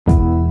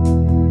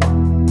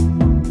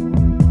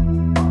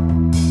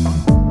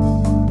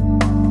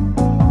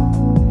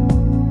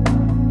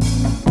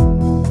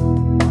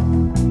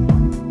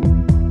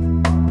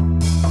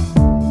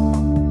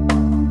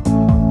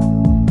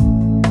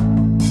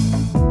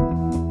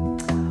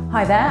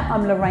Hi there,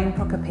 I'm Loraine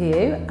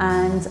Prokopiou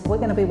and we're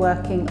going to be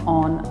working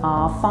on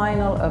our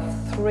final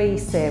of 3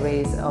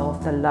 series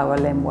of the lower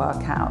limb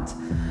workout.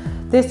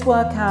 This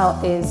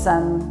workout is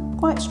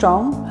quite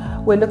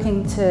strong. We're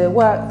looking to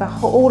work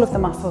all of the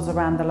muscles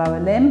around the lower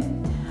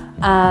limb.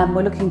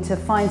 We're looking to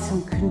find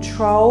some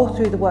control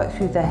through the work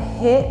through the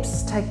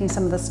hips, taking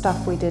some of the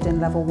stuff we did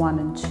in level 1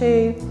 and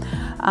 2.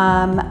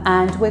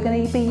 And we're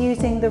going to be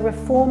using the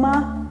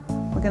reformer,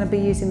 we're going to be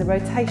using the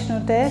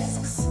rotational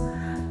discs,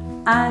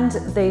 and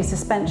the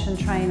suspension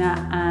trainer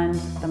and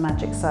the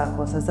magic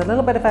circles. There's a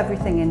little bit of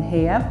everything in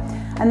here,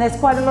 and there's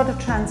quite a lot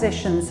of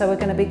transitions, so we're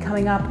going to be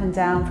coming up and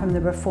down from the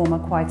reformer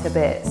quite a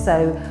bit,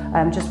 so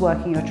just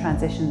working your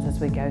transitions as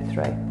we go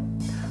through.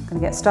 I'm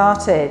going to get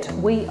started.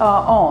 We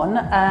are on,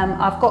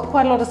 I've got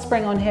quite a lot of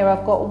spring on here.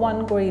 I've got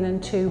 1 green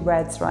and 2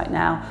 reds right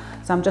now,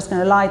 so I'm just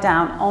going to lie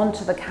down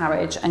onto the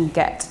carriage and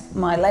get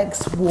my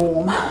legs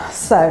warm.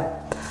 So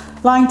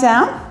lying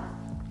down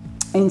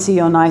into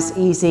your nice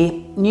easy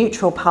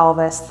neutral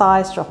pelvis,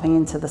 thighs dropping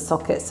into the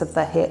sockets of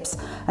the hips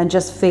and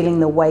just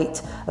feeling the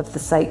weight of the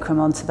sacrum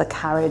onto the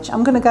carriage.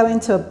 I'm going to go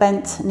into a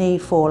bent knee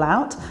fall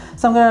out.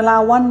 So I'm going to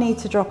allow one knee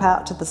to drop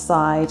out to the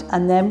side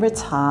and then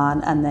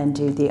return and then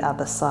do the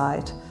other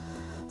side.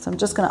 So I'm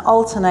just going to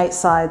alternate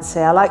sides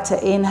here. I like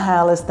to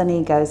inhale as the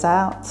knee goes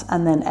out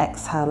and then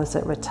exhale as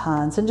it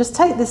returns. And just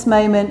take this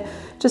moment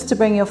just to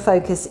bring your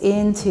focus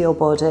into your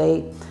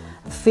body,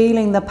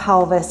 feeling the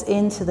pelvis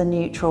into the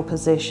neutral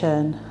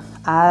position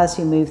as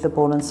you move the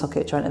ball and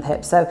socket joint of the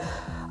hip. So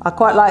I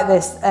quite like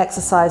this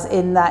exercise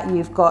in that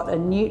you've got a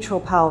neutral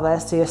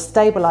pelvis, so you're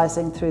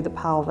stabilizing through the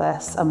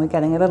pelvis and we're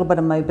getting a little bit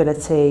of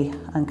mobility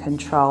and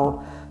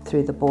control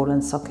through the ball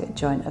and socket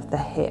joint of the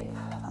hip.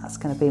 That's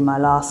going to be my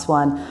last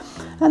one.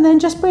 And then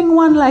just bring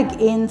one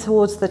leg in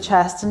towards the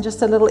chest and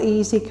just a little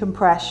easy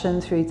compression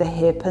through the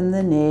hip and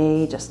the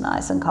knee, just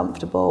nice and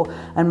comfortable.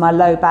 And my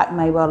low back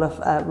may well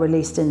have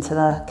released into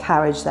the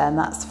carriage there, and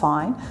that's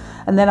fine.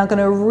 And then I'm going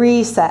to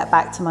reset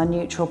back to my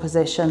neutral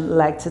position,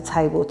 leg to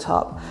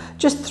tabletop.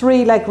 Just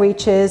 3 leg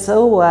reaches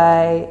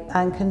away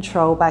and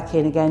control back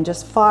in again,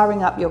 just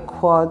firing up your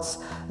quads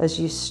as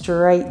you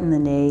straighten the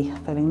knee,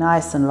 feeling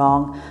nice and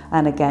long,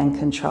 and again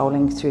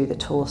controlling through the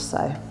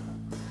torso.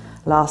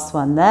 Last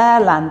one there,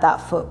 land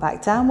that foot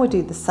back down. We'll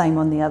do the same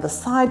on the other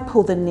side.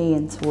 Pull the knee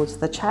in towards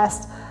the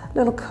chest,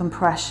 little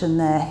compression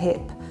there,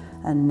 hip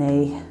and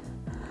knee.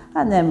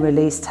 And then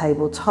release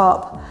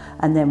tabletop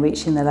and then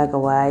reaching the leg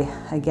away.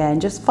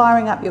 Again, just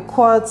firing up your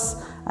quads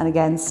and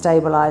again,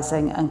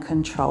 stabilizing and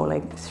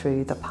controlling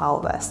through the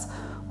pelvis.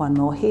 One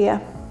more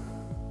here.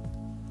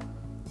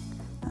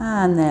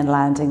 And then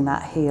landing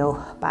that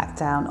heel back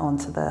down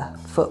onto the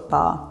foot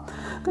bar.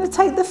 I'm going to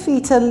take the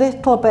feet a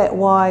little bit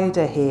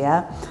wider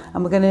here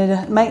and we're going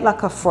to make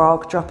like a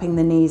frog, dropping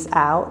the knees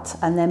out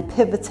and then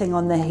pivoting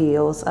on the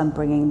heels and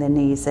bringing the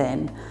knees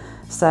in.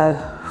 So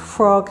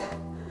frog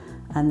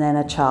and then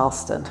a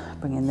Charleston,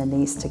 bringing the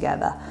knees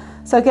together.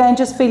 So again,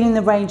 just feeling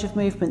the range of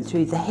movement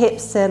through the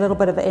hips there, a little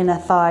bit of inner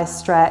thigh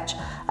stretch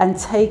and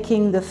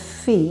taking the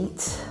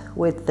feet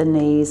with the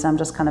knees. I'm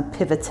just kind of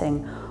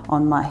pivoting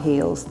on my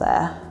heels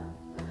there.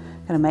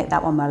 I'm going to make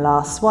that one my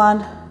last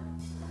one.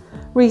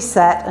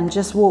 Reset and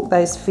just walk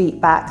those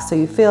feet back so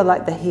you feel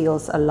like the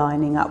heels are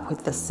lining up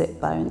with the sit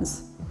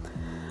bones.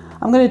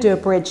 I'm going to do a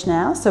bridge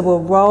now, so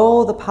we'll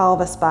roll the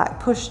pelvis back,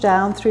 push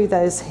down through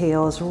those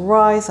heels,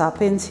 rise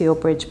up into your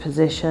bridge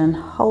position,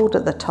 hold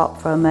at the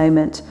top for a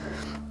moment,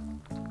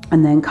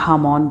 and then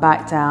come on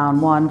back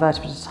down, 1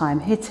 vertebra at a time,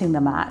 hitting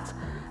the mat,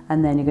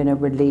 and then you're going to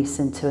release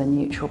into a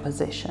neutral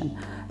position.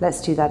 Let's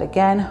do that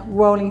again,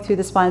 rolling through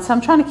the spine. So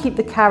I'm trying to keep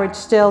the carriage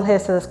still here,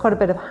 so there's quite a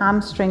bit of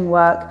hamstring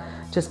work,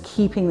 just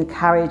keeping the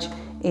carriage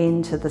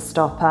into the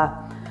stopper,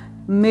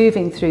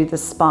 moving through the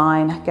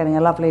spine, getting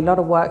a lovely lot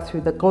of work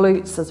through the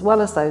glutes as well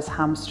as those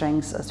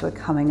hamstrings as we're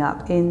coming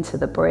up into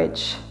the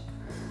bridge.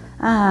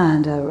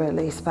 And a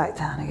release back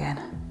down again.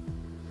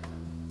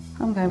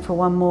 I'm going for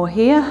one more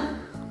here.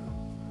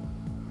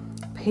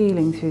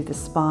 Peeling through the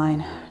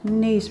spine,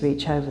 knees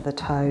reach over the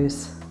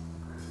toes.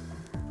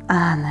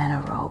 And then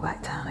a roll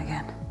back down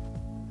again.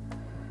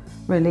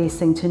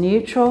 Releasing to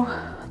neutral.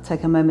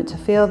 Take a moment to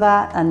feel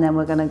that, and then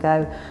we're going to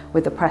go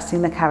with the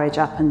pressing the carriage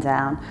up and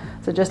down.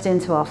 So just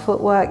into our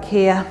footwork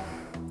here,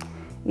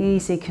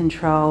 easy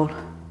control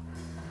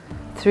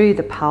through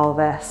the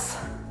pelvis,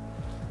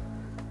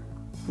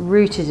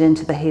 rooted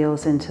into the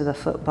heels, into the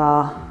foot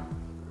bar,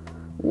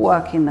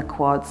 working the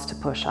quads to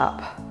push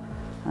up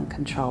and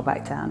control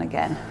back down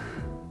again.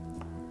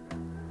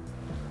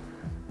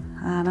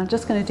 And I'm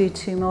just going to do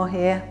 2 more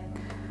here,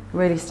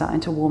 really starting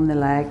to warm the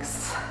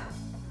legs.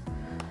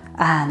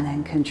 And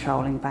then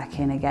controlling back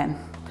in again.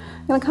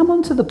 I'm going to come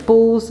onto the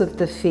balls of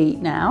the feet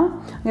now.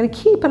 I'm going to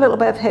keep a little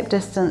bit of hip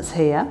distance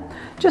here.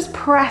 Just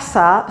press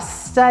up,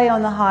 stay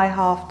on the high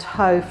half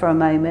toe for a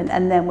moment,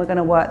 and then we're going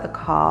to work the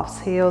calves.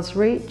 Heels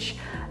reach,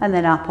 and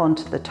then up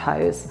onto the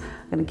toes.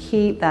 I'm going to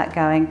keep that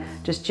going,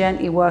 just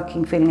gently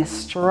working, feeling a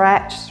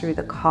stretch through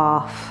the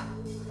calf.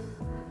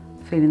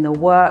 Feeling the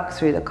work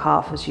through the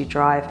calf as you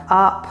drive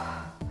up.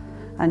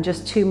 And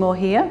just 2 more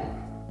here.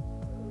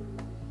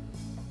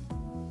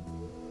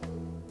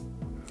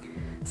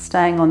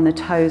 staying on the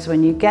toes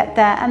when you get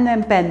there, and then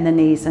bend the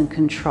knees and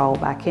control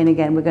back in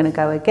again. We're going to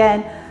go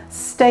again,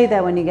 stay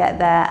there when you get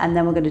there, and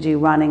then we're going to do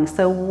running.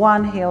 So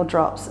one heel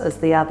drops as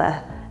the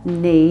other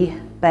knee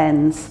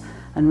bends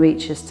and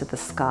reaches to the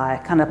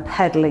sky, kind of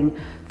pedaling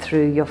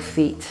through your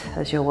feet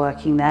as you're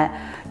working there.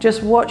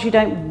 Just watch you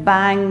don't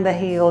bang the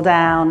heel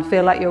down.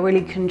 Feel like you're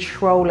really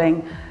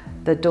controlling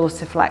the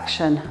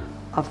dorsiflexion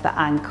of the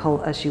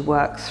ankle as you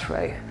work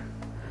through.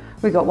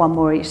 We've got one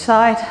more each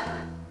side,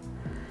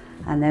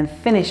 and then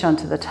finish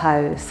onto the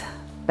toes,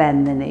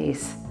 bend the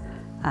knees,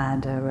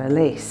 and a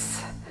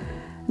release.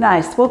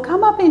 Nice. We'll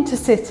come up into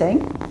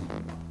sitting,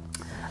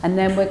 and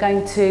then we're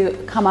going to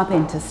come up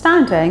into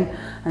standing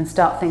and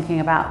start thinking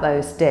about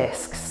those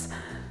discs.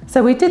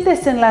 So we did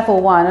this in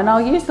level 1, and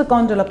I'll use the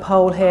gondola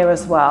pole here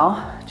as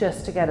well,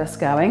 just to get us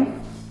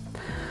going.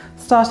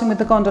 Starting with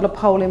the gondola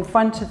pole in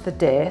front of the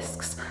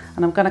discs,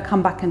 and I'm going to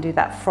come back and do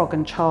that frog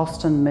and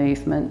Charleston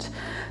movement.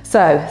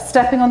 So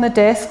stepping on the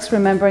discs,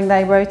 remembering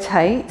they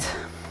rotate.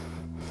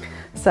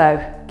 So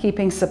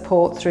keeping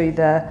support through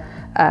the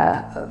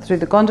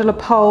gondola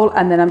pole,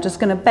 and then I'm just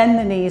going to bend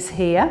the knees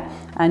here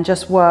and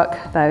just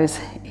work those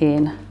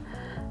in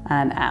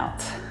and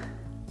out.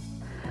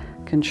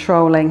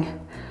 Controlling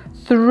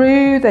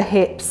through the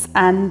hips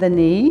and the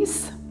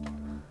knees.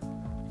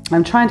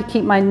 I'm trying to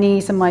keep my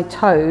knees and my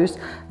toes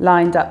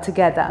lined up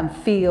together and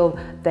feel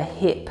the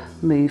hip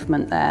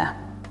movement there.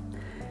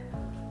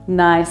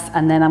 Nice,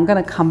 and then I'm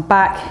going to come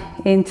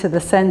back into the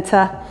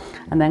center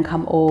and then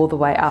come all the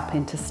way up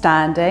into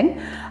standing.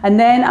 And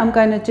then I'm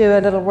going to do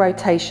a little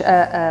rotation,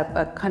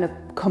 a kind of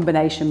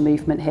combination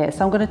movement here.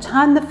 So I'm going to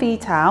turn the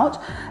feet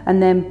out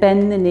and then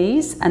bend the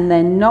knees and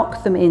then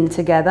knock them in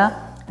together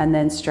and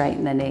then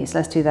straighten the knees.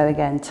 Let's do that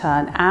again.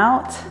 Turn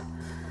out,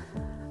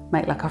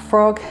 make like a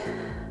frog,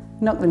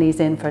 knock the knees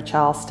in for a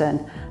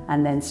Charleston,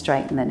 and then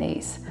straighten the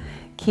knees.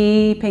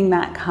 Keeping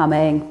that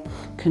coming,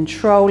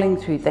 controlling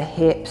through the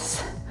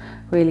hips,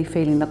 really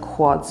feeling the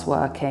quads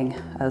working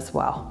as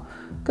well.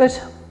 Good.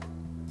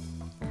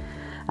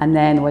 And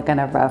then we're going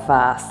to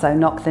reverse. So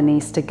knock the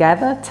knees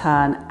together,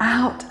 turn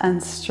out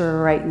and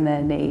straighten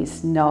the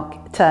knees.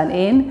 Turn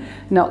in,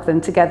 knock them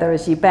together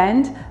as you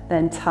bend,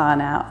 then turn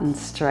out and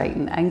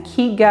straighten. And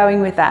keep going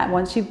with that.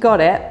 Once you've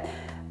got it,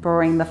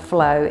 bring the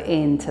flow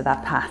into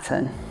that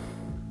pattern.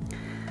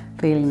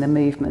 Feeling the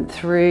movement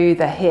through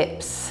the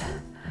hips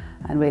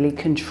and really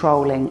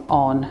controlling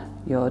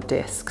on your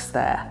discs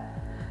there.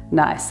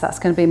 Nice, that's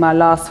going to be my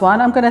last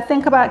one. I'm going to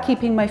think about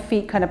keeping my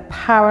feet kind of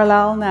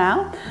parallel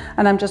now,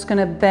 and I'm just going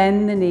to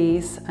bend the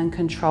knees and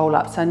control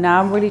up. So now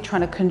I'm really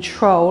trying to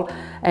control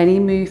any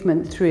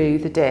movement through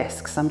the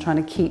discs. I'm trying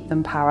to keep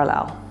them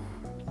parallel.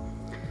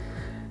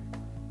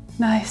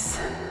 Nice,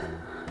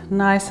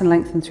 nice and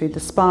lengthened through the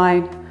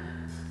spine.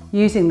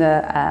 Using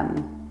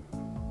the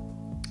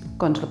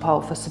gondola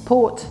pole for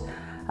support,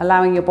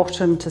 allowing your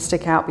bottom to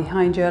stick out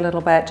behind you a little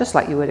bit, just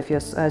like you would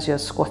as you're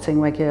squatting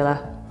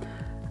regular.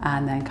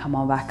 And then come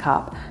on back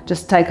up.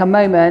 Just take a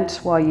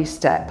moment while you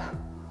step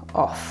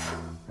off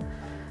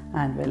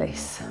and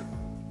release.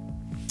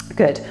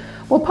 Good.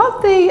 We'll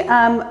pop the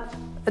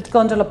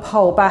gondola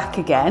pole back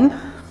again.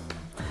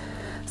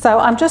 So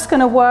I'm just going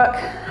to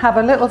have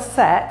a little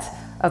set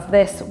of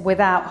this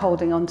without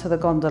holding onto the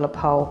gondola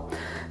pole.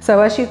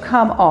 So as you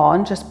come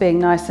on, just being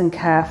nice and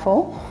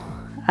careful,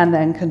 and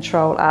then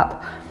control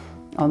up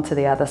onto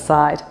the other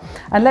side.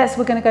 And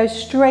we're going to go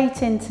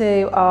straight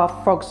into our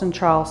frogs and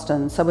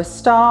Charlestons. So we'll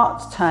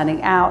start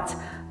turning out,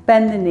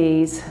 bend the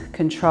knees,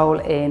 control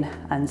in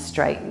and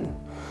straighten.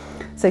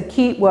 So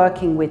keep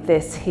working with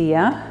this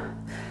here.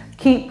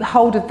 Keep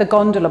hold of the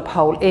gondola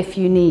pole if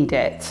you need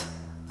it.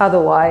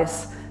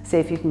 Otherwise, see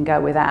if you can go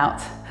without.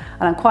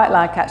 And I quite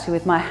like actually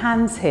with my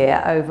hands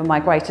here over my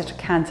greater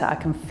trochanter, I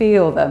can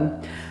feel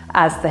them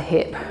as the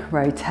hip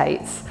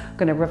rotates. I'm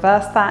going to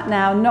reverse that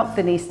now, knock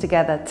the knees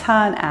together,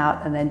 turn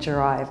out and then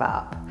drive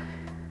up.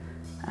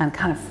 And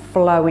kind of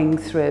flowing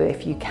through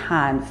if you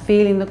can,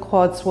 feeling the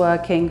quads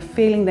working,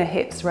 feeling the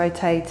hips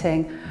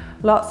rotating,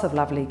 lots of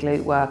lovely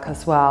glute work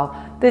as well.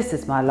 This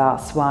is my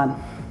last one,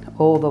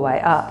 all the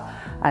way up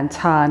and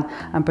turn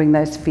and bring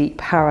those feet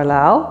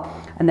parallel.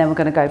 And then we're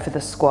going to go for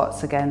the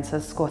squats again, so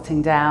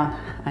squatting down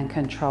and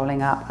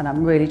controlling up. And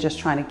I'm really just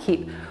trying to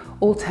keep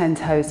all 10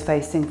 toes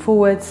facing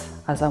forwards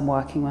as I'm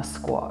working my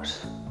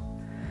squat.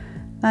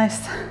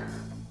 Nice.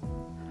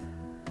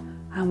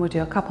 And we'll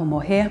do a couple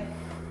more here.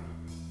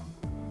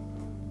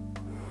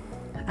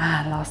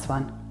 And last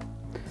one.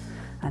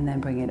 And then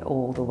bring it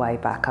all the way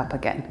back up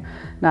again.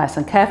 Nice,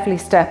 and carefully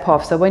step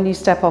off. So when you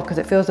step off, because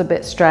it feels a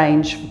bit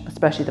strange,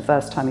 especially the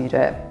first time you do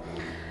it.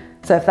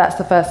 So if that's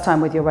the first time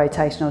with your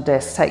rotational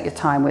discs, take your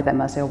time with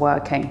them as you're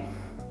working.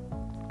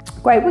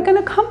 Great, we're going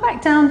to come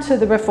back down to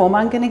the reformer.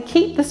 I'm going to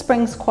keep the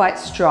springs quite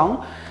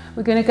strong.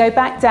 We're going to go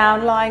back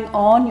down lying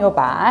on your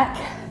back.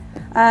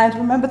 And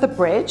remember the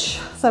bridge.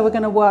 So we're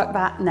going to work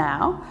that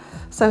now.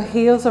 So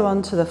heels are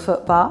onto the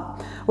foot bar.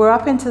 We're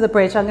up into the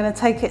bridge. I'm going to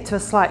take it to a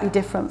slightly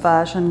different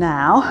version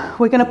now.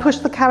 We're going to push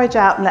the carriage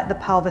out and let the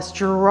pelvis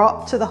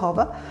drop to the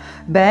hover.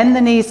 Bend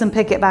the knees and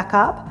pick it back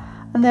up.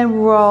 and then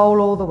roll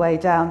all the way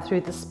down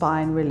through the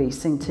spine,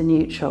 releasing to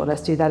neutral.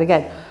 Let's do that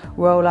again.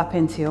 Roll up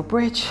into your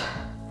bridge,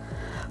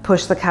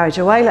 push the carriage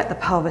away, let the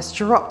pelvis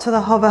drop to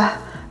the hover,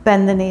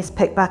 bend the knees,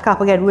 pick back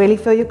up again, really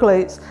feel your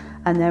glutes,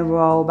 and then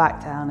roll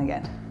back down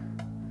again.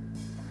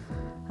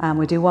 And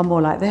we do one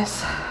more like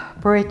this.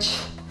 Bridge,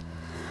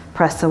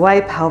 press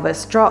away,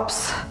 pelvis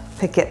drops,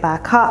 pick it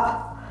back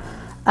up,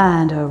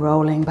 and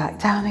rolling back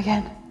down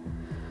again.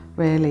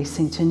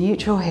 Releasing to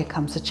neutral, here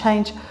comes a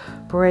change.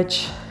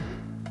 Bridge.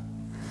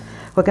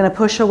 We're gonna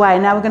push away.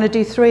 Now we're gonna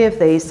do 3 of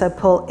these. So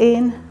pull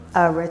in,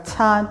 a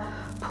return,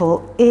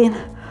 pull in,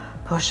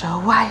 push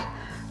away.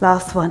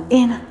 Last one,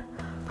 in,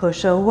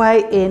 push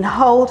away, in,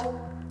 hold,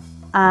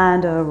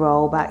 and a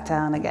roll back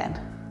down again.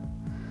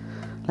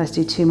 Let's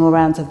do 2 more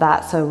rounds of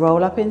that. So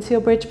roll up into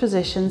your bridge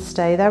position,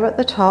 stay there at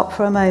the top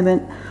for a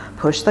moment,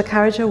 push the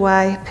carriage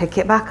away, pick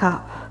it back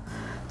up.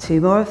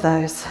 2 more of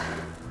those.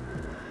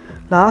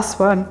 Last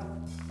one,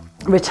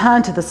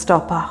 return to the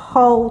stopper,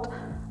 hold,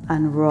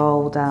 and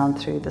roll down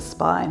through the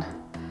spine.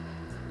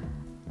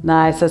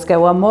 Nice, let's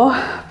go one more.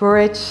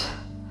 Bridge,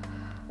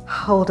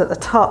 hold at the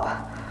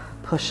top,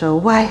 push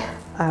away,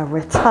 a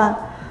return,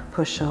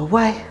 push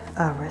away,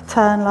 a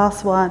return.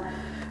 Last one,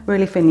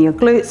 really feeling your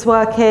glutes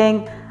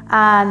working,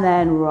 and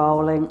then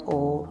rolling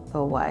all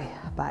the way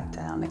back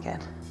down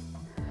again.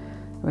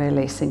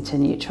 Releasing to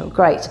neutral.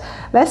 Great.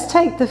 Let's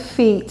take the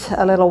feet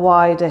a little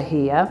wider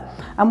here,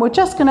 and we're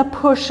just going to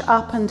push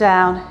up and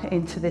down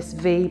into this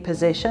V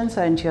position,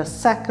 so into your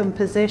second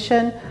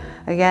position.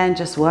 Again,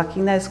 just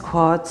working those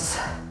quads.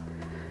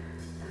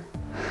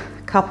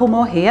 Couple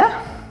more here.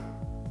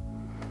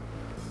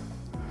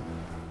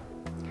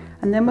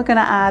 And then we're going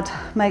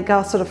to make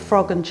our sort of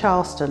frog and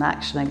Charleston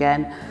action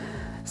again.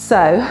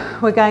 So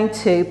we're going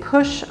to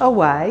push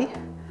away,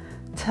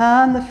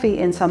 turn the feet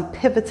in, so I'm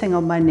pivoting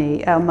on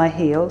my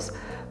heels,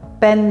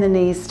 bend the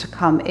knees to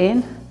come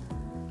in,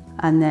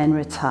 and then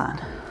return.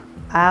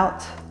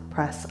 Out,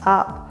 press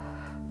up,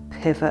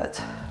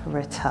 pivot,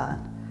 return.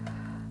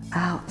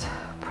 Out,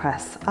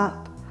 press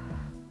up,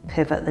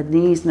 pivot, the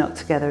knees knock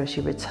together as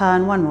you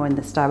return. One more in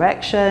this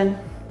direction.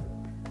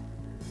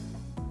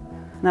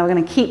 Now we're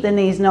going to keep the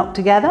knees knocked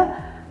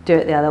together, do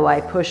it the other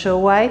way. Push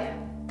away,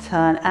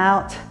 turn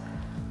out,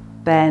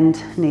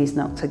 bend, knees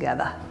knocked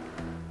together.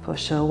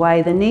 Push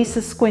away, the knees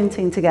are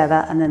squinting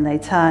together, and then they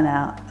turn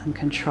out and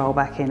control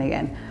back in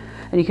again.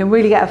 And you can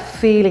really get a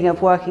feeling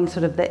of working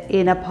sort of the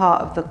inner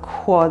part of the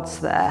quads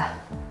there.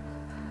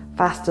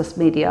 Vastus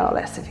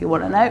medialis, if you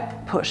want to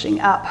know. Pushing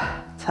up,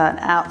 turn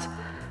out,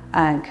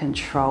 and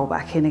control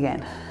back in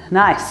again.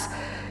 Nice.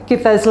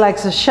 Give those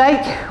legs a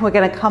shake. We're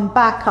going to come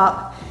back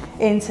up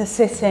into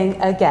sitting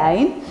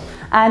again,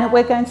 and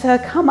we're going to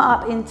come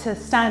up into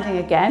standing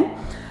again.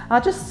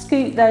 I'll just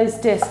scoot those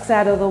discs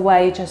out of the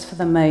way just for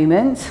the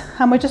moment,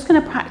 and we're just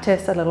going to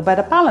practice a little bit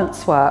of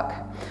balance work.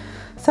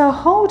 So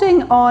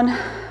holding on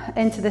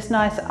into this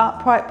nice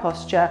upright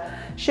posture,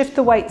 shift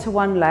the weight to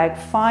one leg,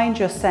 find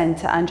your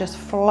center, and just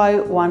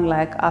float one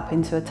leg up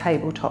into a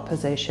tabletop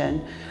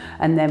position,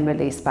 and then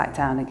release back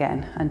down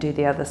again, and do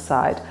the other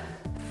side.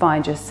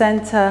 Find your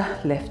center,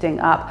 lifting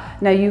up.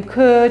 Now you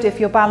could, if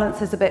your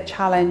balance is a bit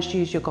challenged,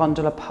 use your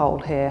gondola pole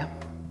here.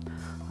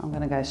 I'm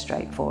going to go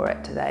straight for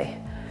it today.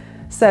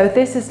 So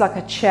this is like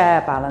a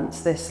chair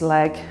balance, this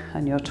leg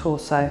and your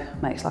torso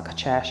makes like a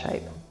chair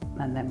shape,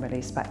 and then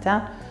release back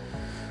down.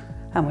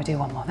 And we'll do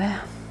one more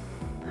there.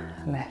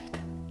 Lift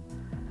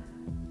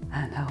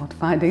and hold,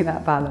 finding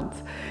that balance.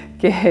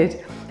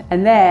 Good.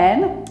 And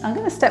then I'm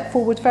going to step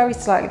forward very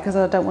slightly because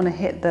I don't want to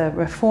hit the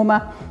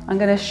reformer. I'm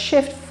going to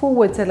shift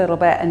forwards a little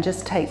bit and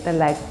just take the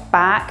leg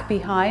back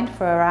behind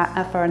for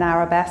an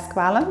arabesque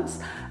balance,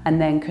 and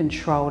then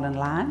control and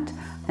land.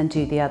 And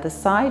do the other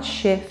side,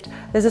 shift.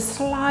 There's a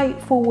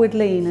slight forward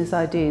lean as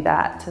I do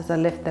that, as I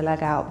lift the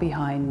leg out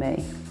behind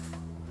me.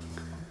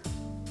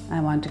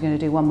 And I'm going to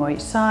do one more each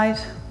side.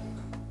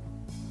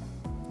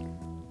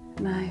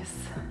 Nice.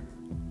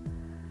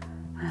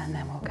 And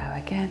then we'll go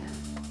again.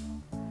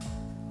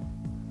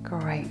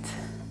 Great.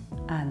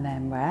 And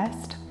then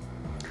rest.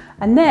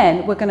 And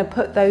then we're going to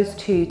put those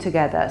two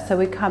together. So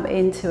we come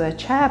into a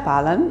chair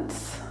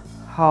balance,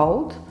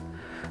 hold,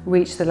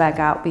 reach the leg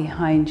out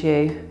behind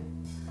you,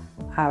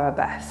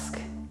 arabesque,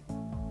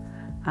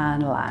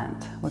 and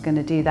land. We're going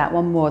to do that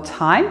one more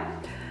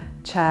time.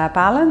 Chair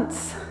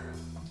balance,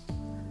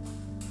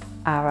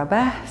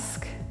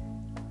 arabesque,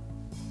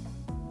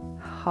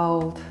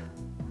 hold,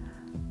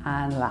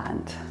 and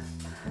land.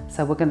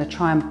 So we're going to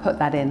try and put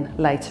that in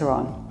later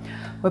on.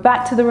 We're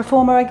back to the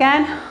reformer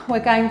again. We're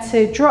going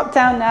to drop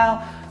down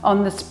now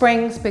on the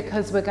springs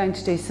because we're going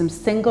to do some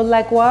single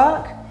leg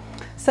work.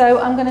 So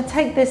I'm going to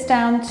take this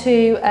down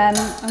to, I'm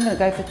going to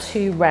go for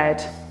 2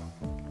 red.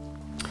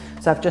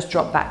 So I've just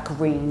dropped that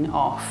green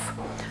off.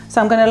 So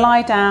I'm going to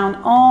lie down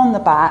on the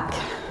back,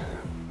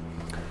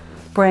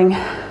 we're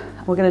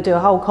going to do a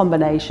whole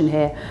combination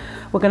here.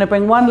 We're going to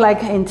bring one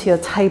leg into your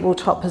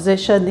tabletop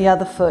position, the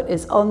other foot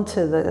is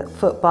onto the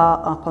foot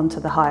bar, up onto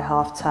the high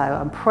half toe.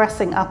 I'm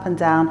pressing up and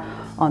down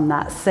on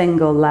that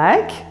single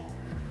leg.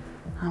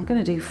 I'm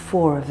going to do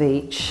 4 of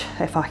each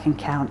if I can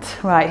count.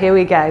 Right, here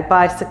we go.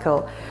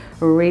 Bicycle,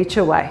 reach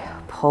away,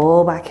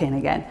 pull back in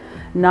again.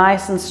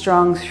 Nice and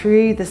strong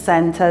through the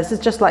center. This is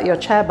just like your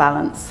chair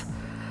balance,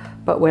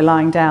 but we're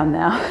lying down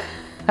now.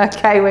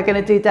 Okay, we're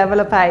going to do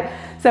développé.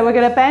 So we're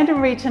going to bend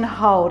and reach and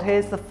hold.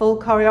 Here's the full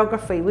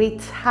choreography. We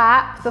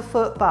tap the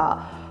foot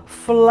bar,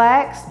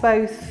 flex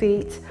both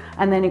feet,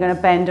 and then you're going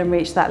to bend and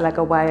reach that leg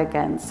away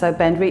again. So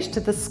bend, reach to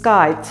the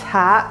sky,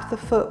 tap the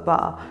foot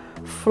bar,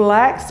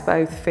 flex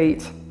both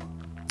feet,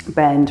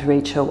 bend,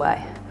 reach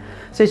away.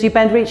 So as you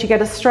bend, reach, you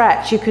get a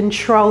stretch. You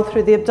control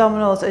through the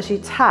abdominals as you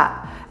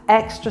tap,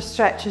 extra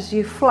stretch as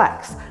you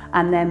flex,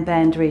 and then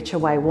bend, reach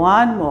away.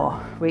 One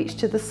more, reach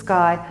to the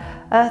sky,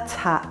 a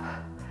tap,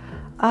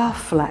 a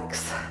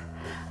flex,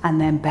 and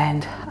then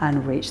bend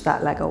and reach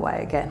that leg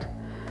away again.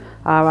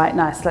 All right,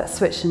 nice. Let's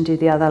switch and do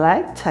the other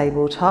leg,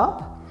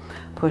 tabletop,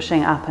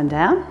 pushing up and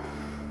down.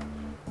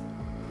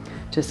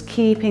 Just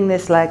keeping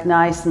this leg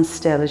nice and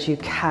still as you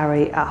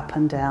carry up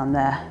and down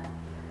there.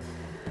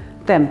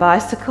 Then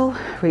bicycle,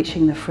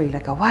 reaching the free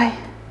leg away.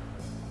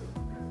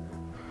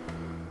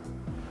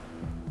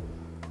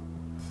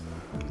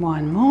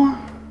 One more.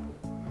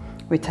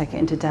 We take it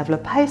into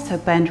développé, so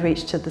bend,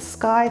 reach to the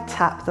sky,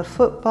 tap the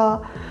foot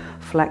bar,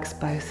 flex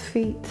both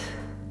feet,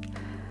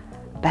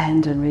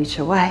 bend and reach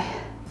away.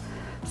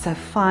 So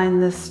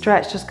find the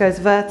stretch, just goes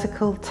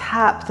vertical,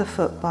 tap the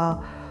foot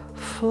bar,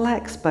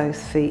 flex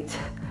both feet,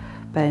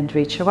 bend,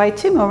 reach away.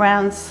 2 more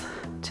rounds,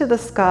 to the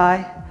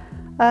sky,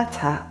 a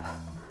tap,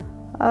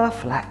 a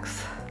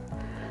flex,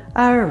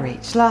 a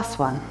reach. Last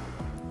one.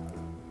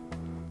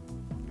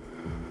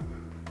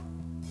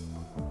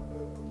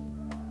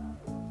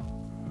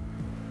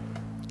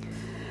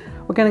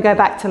 We're going to go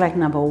back to leg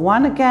number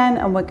 1 again,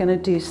 and we're going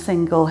to do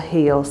single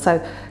heel.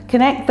 So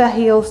connect the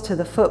heels to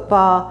the foot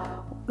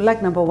bar,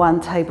 leg number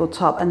 1,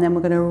 tabletop, and then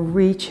we're going to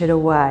reach it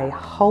away,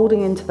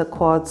 holding into the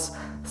quads,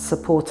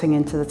 supporting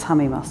into the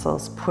tummy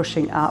muscles,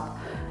 pushing up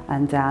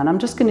and down. I'm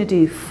just going to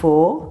do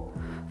 4.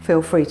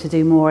 Feel free to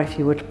do more if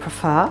you would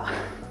prefer.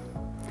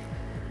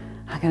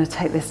 I'm going to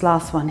take this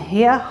last one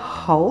here,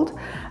 hold,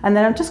 and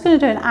then I'm just going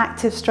to do an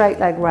active straight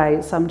leg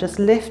raise. So I'm just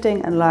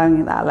lifting and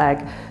lowering that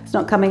leg. It's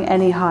not coming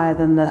any higher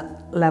than the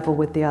level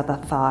with the other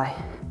thigh.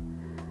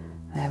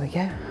 There we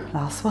go,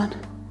 last one.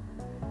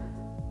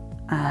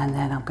 And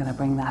then I'm going to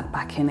bring that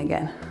back in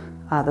again,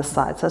 other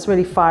side. So it's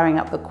really firing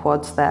up the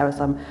quads there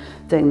as I'm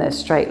doing those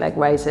straight leg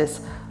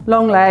raises.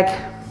 Long leg,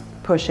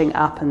 pushing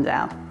up and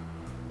down.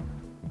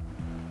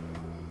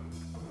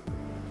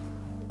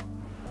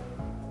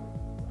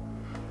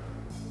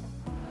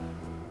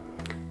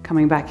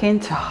 Coming back in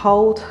to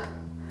hold,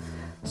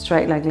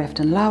 straight leg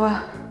lift and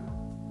lower.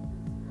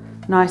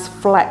 Nice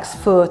flex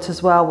foot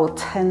as well will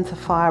tend to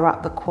fire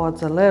up the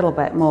quads a little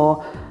bit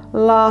more.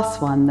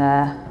 Last one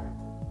there.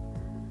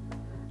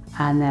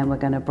 And then we're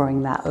going to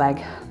bring that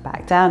leg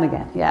back down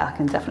again. Yeah, I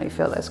can definitely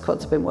feel those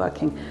quads have been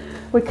working.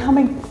 We're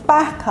coming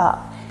back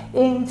up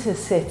into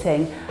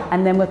sitting,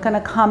 and then we're going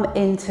to come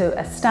into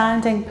a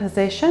standing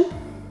position.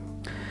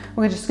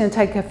 We're just going to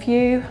take a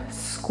few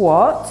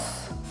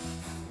squats,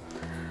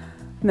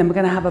 and then we're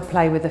going to have a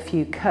play with a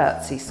few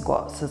curtsy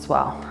squats as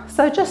well.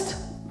 So just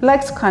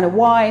legs kind of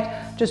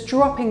wide, just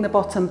dropping the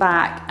bottom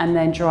back and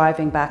then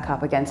driving back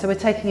up again. So we're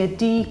taking a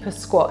deeper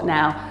squat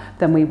now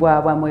than we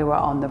were when we were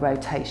on the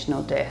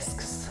rotational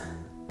discs.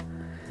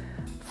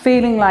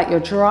 Feeling like you're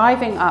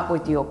driving up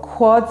with your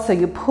quads, so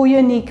you pull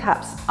your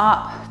kneecaps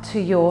up to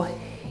your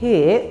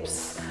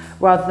hips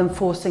rather than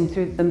forcing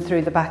them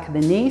through the back of the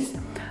knees.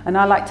 And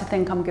I like to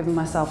think I'm giving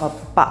myself a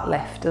butt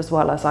lift as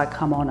well as I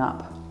come on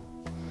up.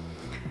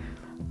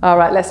 All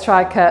right, let's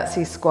try a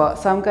curtsy squat.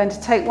 So I'm going to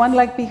take one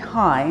leg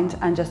behind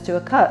and just do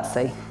a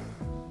curtsy.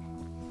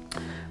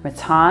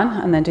 Return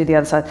and then do the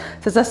other side.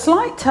 So there's a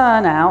slight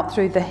turn out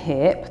through the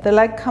hip, the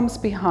leg comes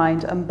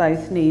behind and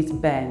both knees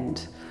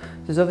bend.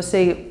 There's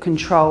obviously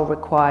control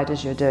required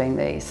as you're doing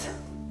these.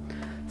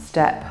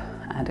 Step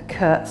and a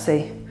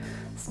curtsy,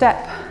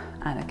 step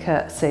and a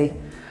curtsy.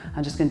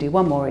 I'm just going to do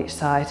one more each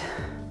side.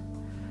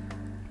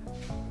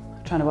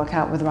 I'm trying to work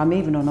out whether I'm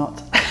even or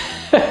not.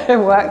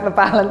 Work the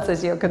balance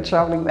as you're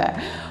controlling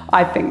there.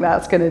 I think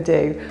that's going to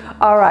do.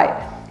 All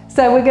right,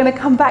 so we're going to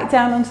come back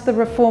down onto the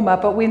reformer,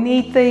 but we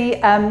need the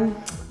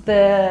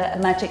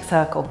magic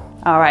circle.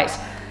 All right,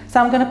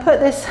 so I'm going to put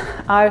this,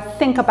 I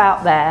think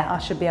about there. I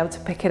should be able to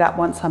pick it up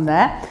once I'm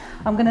there.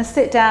 I'm going to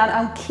sit down.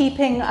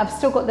 I've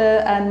still got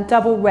the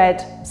double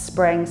red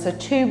spring, so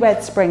 2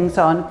 red springs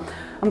on.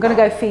 I'm going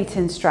to go feet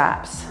in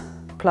straps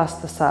plus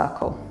the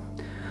circle.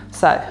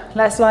 So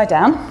let's lie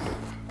down.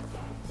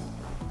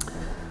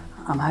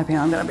 I'm hoping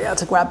I'm going to be able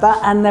to grab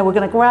that, and then we're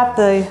going to grab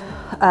the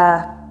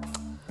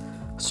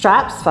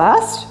straps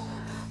first,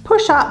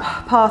 push up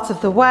part of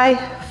the way,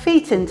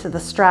 feet into the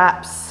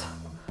straps,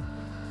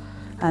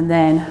 and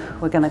then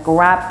we're going to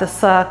grab the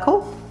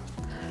circle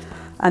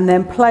and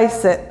then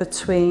place it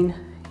between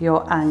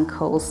your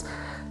ankles,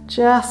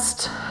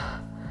 just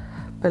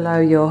below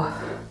your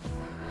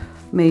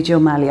medial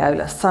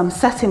malleolus. So I'm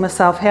setting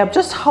myself here. I'm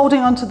just holding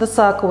onto the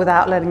circle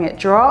without letting it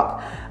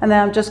drop. And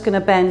then I'm just going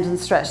to bend and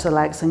stretch the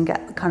legs and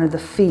get kind of the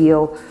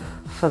feel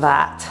for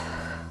that.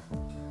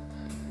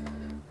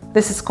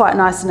 This is quite a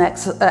nice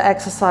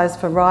exercise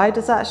for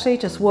riders actually,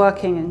 just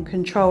working and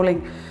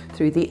controlling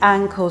through the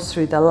ankles,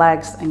 through the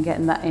legs, and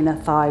getting that inner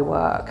thigh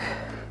work.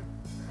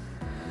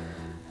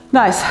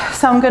 Nice,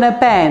 so I'm going to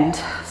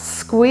bend,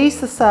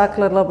 squeeze the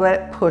circle a little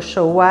bit, push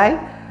away,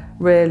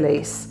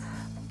 release,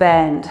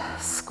 bend,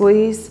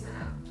 squeeze,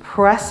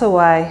 press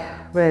away,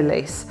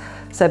 release.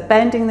 So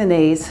bending the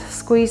knees,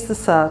 squeeze the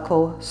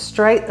circle,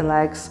 straight the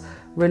legs,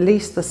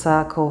 release the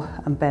circle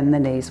and bend the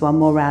knees. One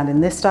more round in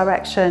this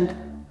direction.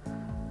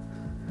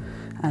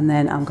 And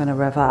then I'm going to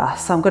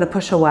reverse. So I'm going to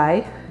push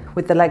away.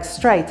 With the legs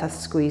straight, I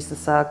squeeze the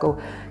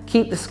circle.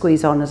 Keep the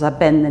squeeze on as I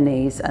bend the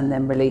knees and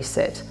then release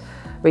it.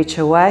 Reach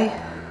away,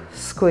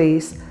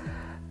 squeeze,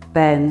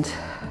 bend,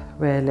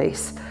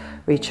 release.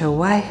 Reach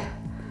away,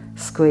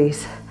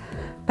 squeeze,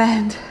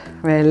 bend,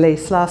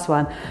 release. Last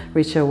one,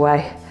 reach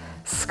away,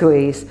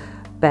 squeeze,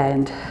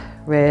 bend,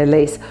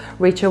 release.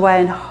 Reach away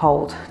and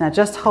hold. Now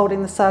just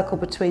holding the circle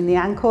between the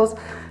ankles,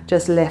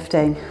 just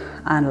lifting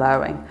and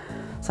lowering.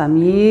 So I'm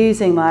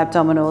using my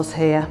abdominals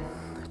here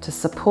to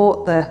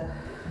support the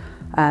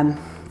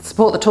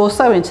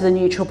torso into the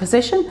neutral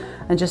position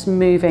and just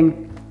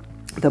moving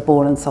the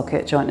ball and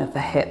socket joint of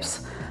the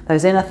hips.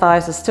 Those inner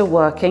thighs are still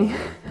working,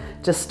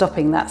 just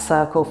stopping that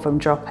circle from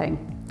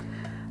dropping.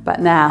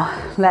 But now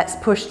let's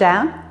push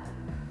down,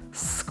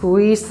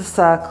 squeeze the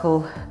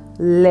circle,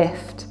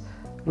 lift,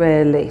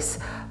 release,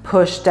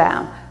 push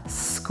down,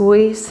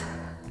 squeeze,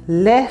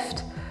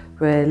 lift,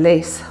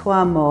 release.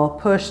 One more,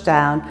 push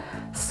down,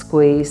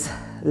 squeeze,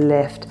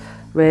 lift,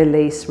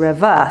 release,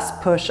 reverse,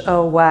 push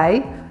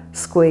away,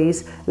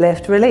 squeeze,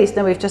 lift, release.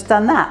 Now we've just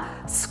done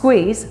that.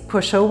 Squeeze,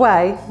 push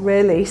away,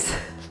 release,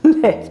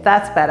 lift.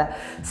 That's better.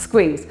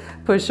 Squeeze,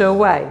 push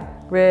away,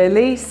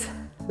 release,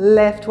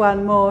 lift.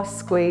 One more,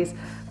 squeeze,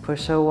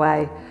 push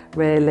away,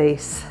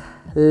 release,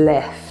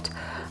 lift.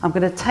 I'm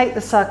going to take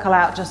the circle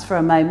out just for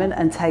a moment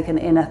and take an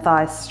inner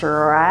thigh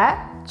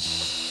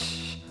stretch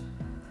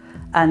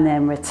and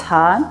then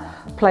return.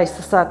 Place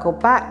the circle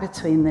back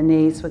between the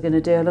knees. We're going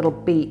to do a little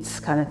beats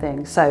kind of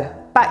thing. So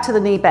back to the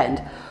knee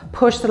bend.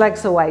 Push the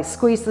legs away.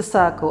 Squeeze the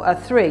circle. A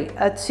 3,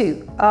 a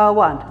 2, a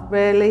 1.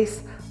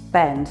 Release,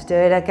 bend. Do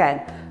it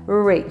again.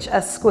 Reach,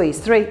 a squeeze.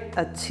 3,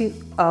 a 2,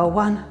 a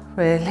 1.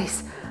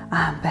 Release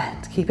and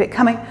bend. Keep it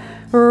coming.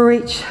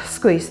 Reach,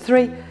 squeeze.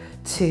 3,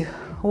 2,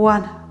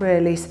 1.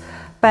 Release,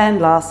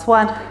 bend. Last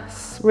one.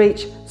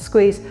 Reach,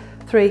 squeeze.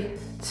 3,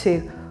 2,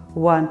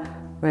 1.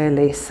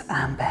 Release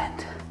and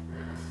bend.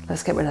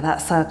 Let's get rid of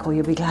that circle.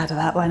 You'll be glad of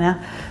that by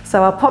now.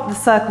 So I'll pop the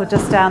circle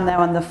just down there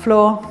on the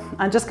floor.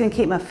 I'm just going to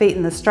keep my feet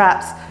in the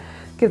straps.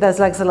 Give those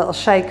legs a little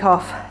shake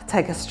off.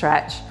 Take a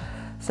stretch.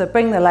 So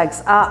bring the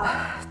legs up.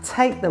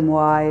 Take them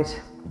wide.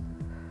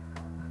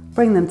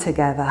 Bring them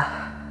together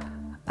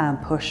and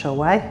push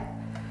away.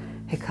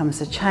 Here comes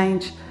the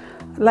change.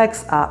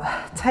 Legs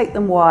up. Take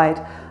them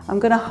wide. I'm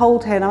going to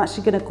hold here and I'm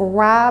actually going to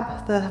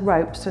grab the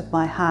ropes with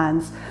my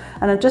hands.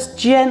 And I'm just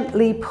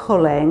gently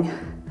pulling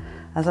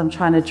as I'm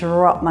trying to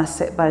drop my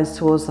sit bones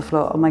towards the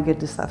floor. Oh my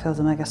goodness, that feels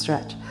a mega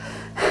stretch.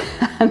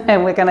 And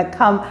then we're going to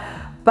come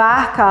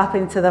back up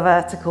into the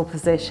vertical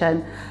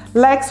position.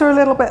 Legs are a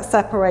little bit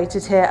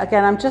separated here.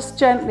 Again, I'm just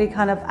gently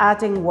kind of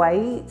adding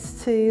weight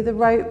to the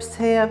ropes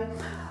here,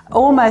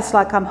 almost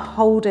like I'm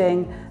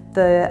holding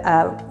the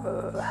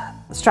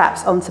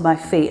straps onto my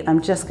feet.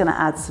 I'm just going to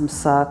add some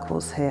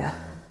circles here.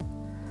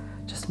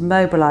 Just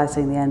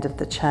mobilizing the end of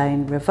the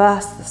chain,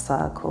 reverse the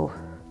circle.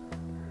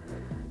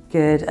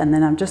 Good, and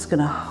then I'm just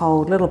going to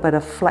hold a little bit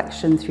of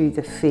flexion through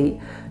the feet,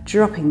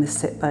 dropping the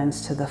sit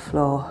bones to the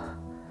floor,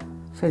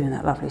 feeling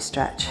that lovely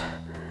stretch.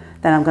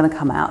 Then I'm going to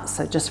come out,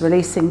 so just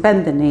releasing,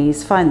 bend the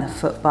knees, find the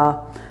foot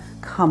bar,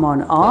 come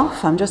on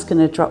off. I'm just going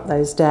to drop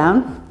those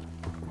down,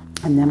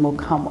 and then we'll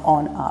come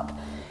on up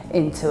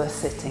into a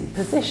sitting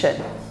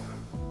position.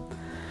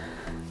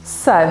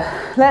 So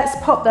let's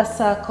pop the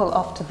circle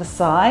off to the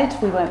side.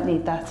 We won't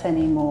need that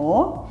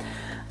anymore.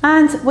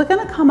 And we're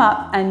going to come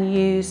up and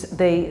use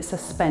the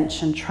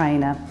suspension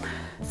trainer.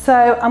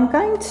 So I'm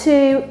going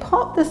to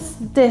pop the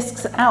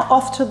discs out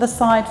off to the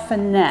side for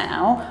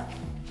now,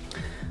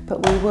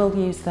 but we will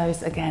use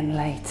those again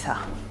later.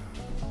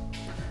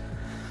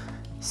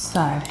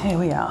 So here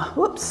we are.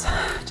 Whoops,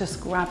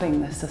 just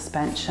grabbing the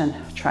suspension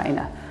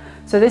trainer.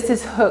 So this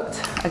is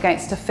hooked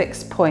against a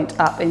fixed point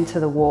up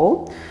into the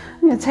wall.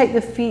 I'm going to take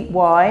the feet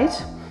wide.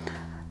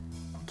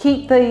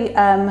 Keep the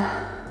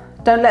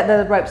don't let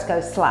the ropes go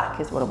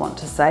slack is what I want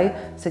to say.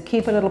 So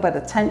keep a little bit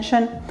of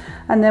tension,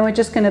 and then we're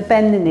just going to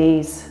bend the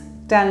knees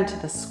down into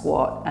the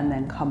squat and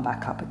then come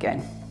back up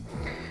again.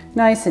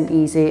 Nice and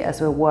easy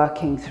as we're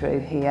working through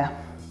here.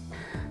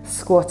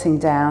 Squatting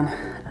down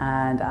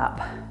and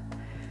up.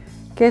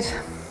 Good.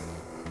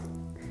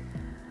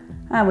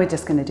 And we're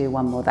just going to do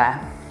one more there.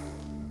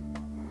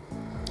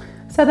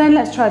 So then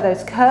let's try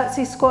those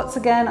curtsy squats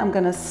again. I'm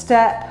going to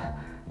step,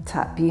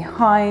 tap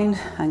behind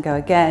and go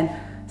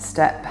again.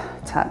 Step,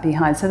 tap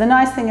behind. So the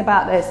nice thing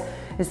about this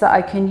is that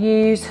I can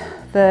use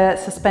the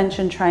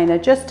suspension trainer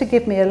just to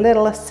give me a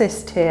little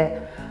assist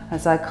here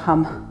as I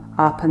come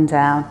up and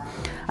down.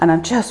 And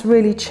I'm just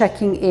really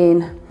checking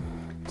in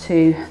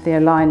to the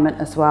alignment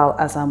as well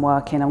as I'm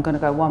working. I'm going to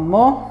go one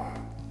more,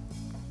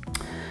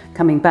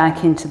 coming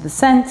back into the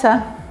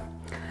center,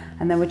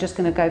 and then we're just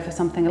going to go for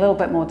something a little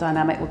bit more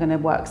dynamic. We're going to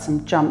work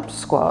some jump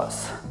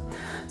squats.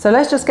 So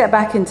let's just get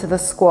back into the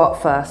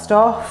squat first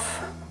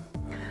off.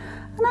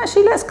 And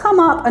actually let's come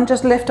up and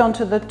just lift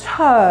onto the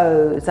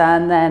toes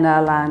and then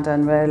a land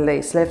and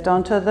release. Lift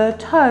onto the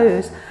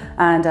toes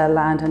and a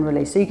land and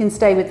release. So you can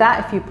stay with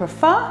that if you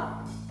prefer,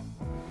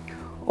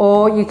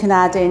 or you can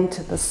add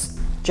into the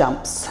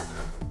jumps.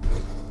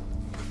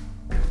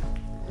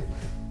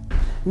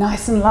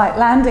 Nice and light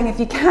landing if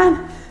you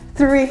can.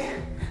 3,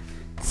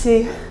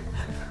 2,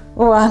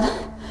 1.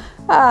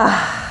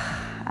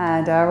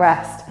 And a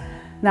rest.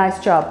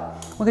 Nice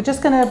job. We're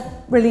just going to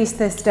release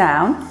this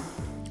down,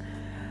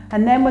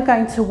 and then we're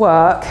going to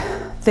work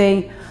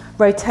the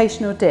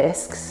rotational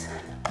discs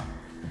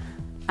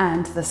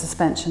and the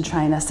suspension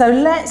trainer. So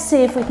let's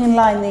see if we can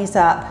line these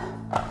up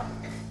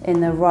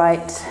in the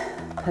right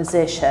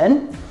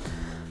position.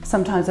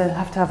 Sometimes I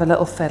have to have a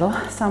little fiddle.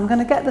 So I'm going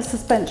to get the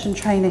suspension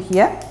trainer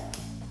here.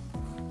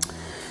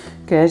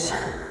 Good.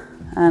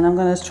 And I'm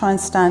going to try and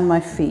stand my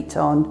feet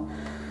on.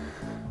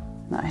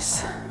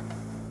 Nice.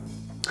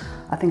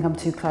 I think I'm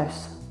too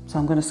close, so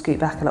I'm going to scoot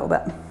back a little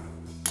bit.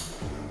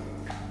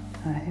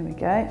 Here we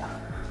go.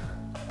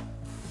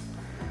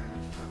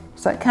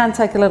 So it can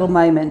take a little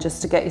moment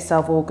just to get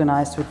yourself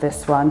organised with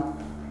this one.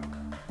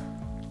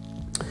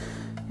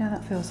 Yeah,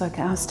 that feels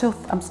okay. I'm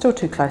still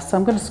too close, so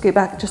I'm going to scoot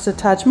back just a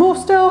touch more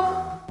still.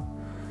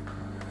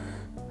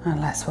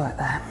 And let's work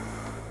there.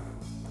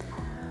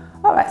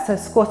 All right, so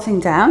squatting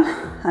down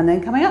and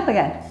then coming up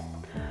again.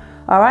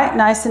 All right,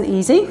 nice and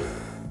easy.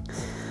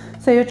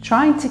 So you're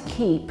trying to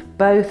keep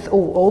both,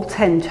 all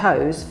 10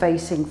 toes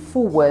facing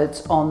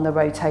forwards on the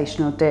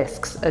rotational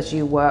discs as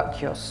you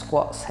work your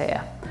squats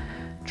here.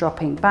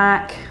 Dropping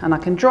back, and I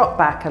can drop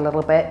back a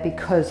little bit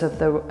because of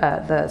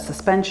the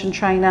suspension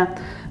trainer,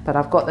 but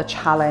I've got the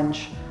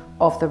challenge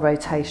of the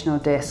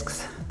rotational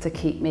discs to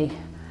keep me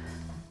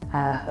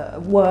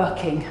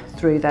working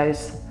through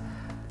those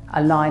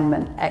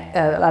alignment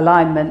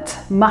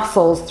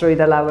muscles through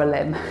the lower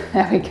limb.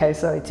 There we go,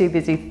 sorry, too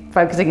busy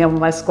focusing on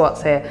my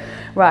squats here.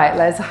 Right,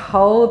 let's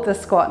hold the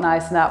squat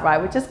nice and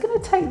upright. We're just going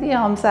to take the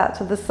arms out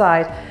to the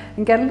side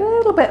and get a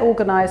little bit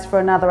organized for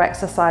another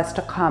exercise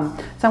to come.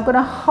 So I'm going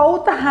to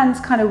hold the hands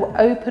kind of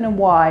open and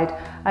wide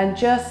and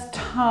just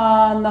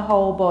turn the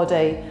whole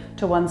body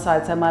to one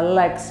side so my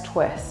legs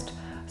twist.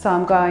 So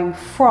I'm going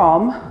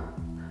from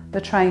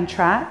the train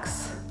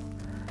tracks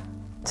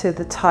to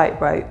the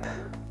tightrope.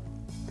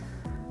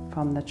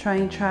 From the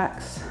train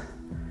tracks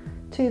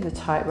to the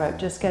tightrope,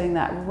 just getting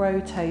that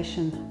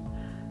rotation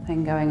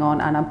thing going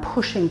on, and I'm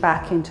pushing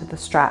back into the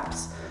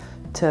straps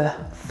to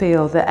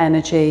feel the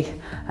energy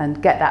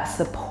and get that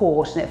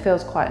support, and it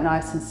feels quite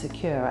nice and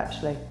secure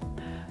actually.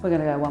 We're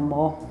going to go one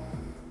more.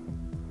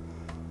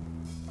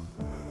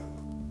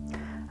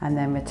 And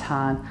then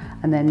return,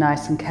 and then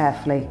nice and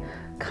carefully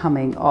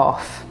coming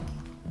off.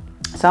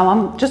 So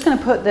I'm just going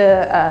to put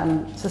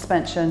the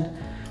suspension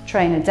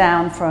trainer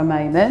down for a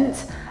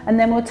moment, and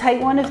then we'll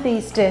take one of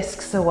these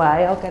discs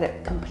away. I'll get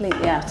it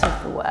completely out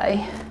of the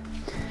way.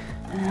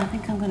 And I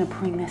think I'm going to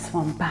bring this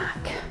one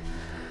back.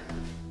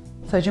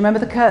 So do you remember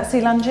the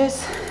curtsy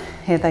lunges?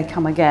 Here they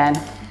come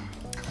again.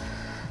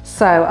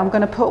 So I'm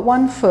going to put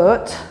one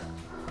foot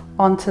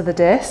onto the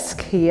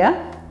disc here,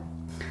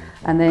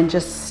 and then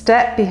just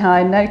step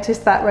behind. Notice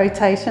that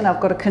rotation,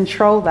 I've got to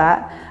control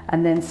that,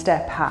 and then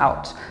step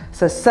out.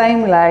 So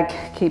same leg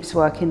keeps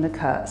working the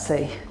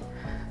curtsy.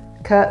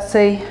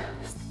 Curtsy,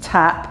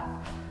 tap,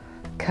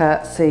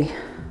 curtsy,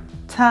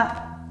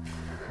 tap,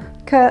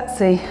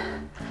 curtsy,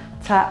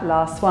 tap,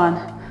 last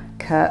one,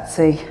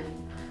 curtsy,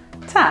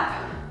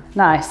 tap.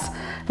 Nice.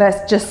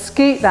 Let's just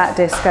scoot that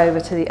disc over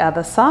to the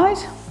other side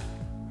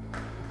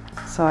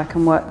so I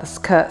can work this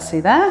curtsy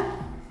there.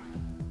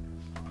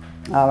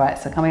 All right,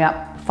 so coming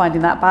up,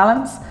 finding that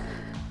balance.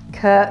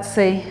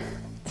 Curtsy,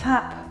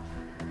 tap,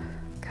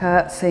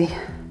 curtsy,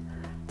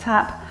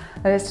 tap.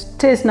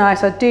 It is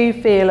nice, I do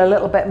feel a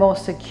little bit more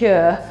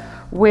secure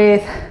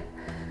with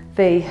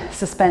the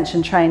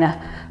suspension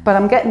trainer, but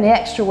I'm getting the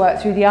extra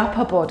work through the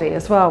upper body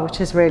as well,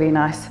 which is really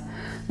nice,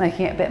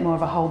 making it a bit more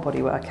of a whole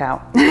body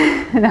workout.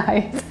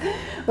 Nice.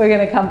 We're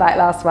going to come back,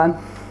 last one,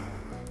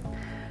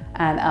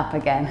 and up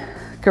again.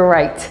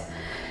 Great.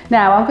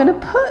 Now I'm going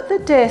to put the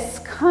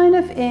disc kind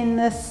of in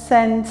the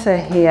center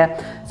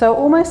here, so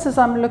almost as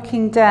I'm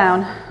looking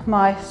down,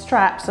 my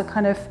straps are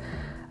kind of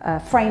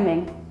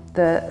framing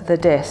the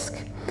disc,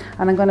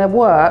 and I'm going to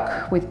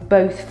work with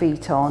both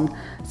feet on.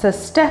 So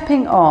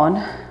stepping on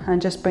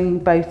and just bringing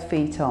both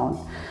feet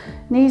on.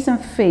 Knees and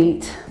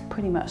feet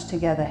pretty much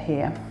together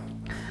here.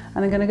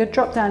 And I'm going to go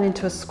drop down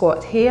into a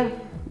squat here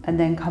and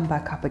then come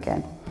back up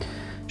again.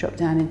 Drop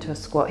down into a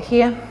squat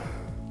here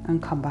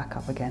and come back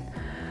up again.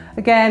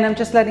 Again, I'm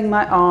just letting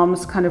my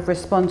arms kind of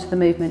respond to the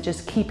movement,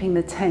 just keeping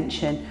the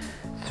tension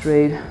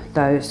through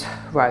those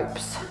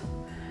ropes.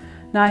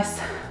 Nice.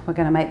 We're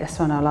going to make this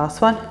one our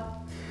last one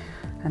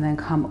and then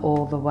come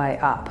all the way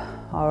up.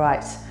 All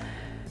right.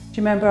 Do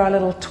you remember our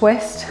little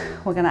twist?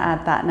 We're going to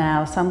add that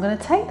now. So I'm going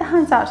to take the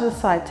hands out to the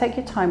side. Take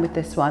your time with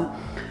this one.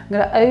 I'm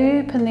going to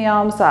open the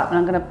arms up and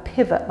I'm going to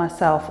pivot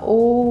myself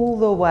all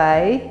the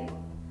way,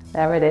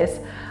 there it is,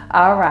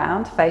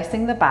 around,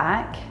 facing the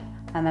back.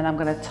 And then I'm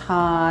going to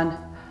turn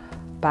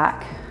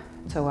back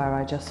to where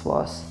I just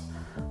was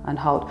and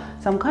hold.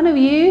 So I'm kind of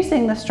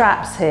using the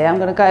straps here. I'm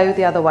going to go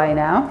the other way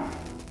now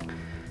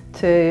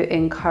to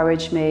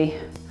encourage me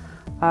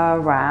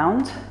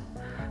around,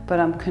 but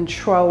I'm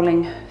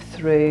controlling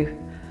through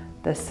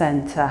the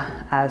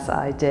center as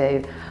I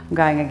do. I'm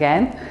going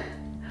again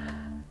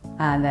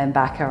and then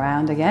back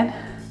around again.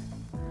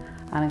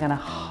 And I'm going to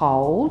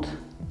hold,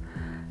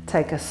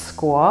 take a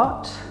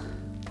squat,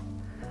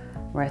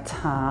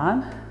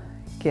 return,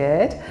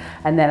 good.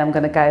 And then I'm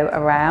going to go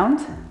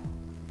around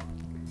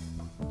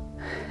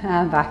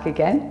and back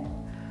again.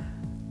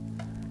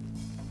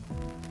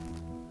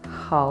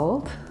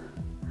 Hold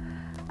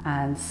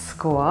and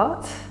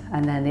squat,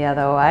 and then the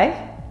other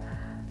way.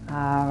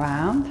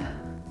 Around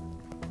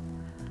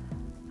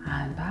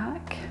and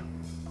back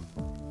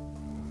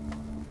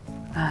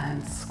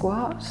and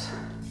squat,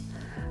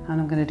 and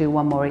I'm going to do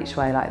one more each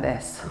way like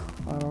this,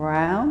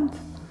 around,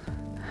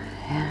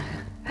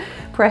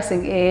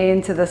 pressing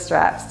into the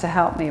straps to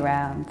help me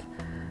round,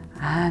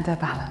 and a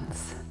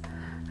balance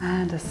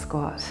and a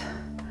squat,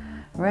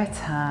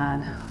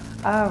 return,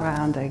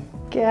 around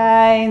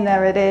again,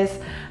 there it is,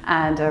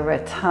 and a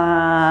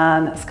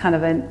return. It's kind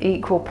of an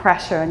equal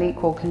pressure and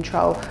equal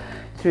control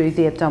through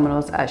the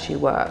abdominals as you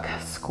work.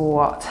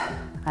 Squat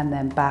and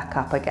then back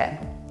up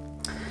again.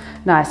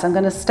 Nice. I'm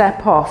going to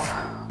step off.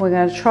 We're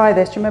going to try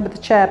this. Do you remember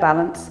the chair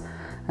balance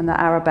and the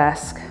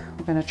arabesque?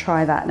 We're going to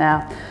try that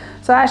now.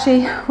 So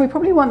actually, we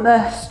probably want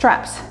the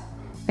straps,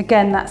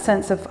 again, that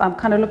sense of, I'm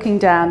kind of looking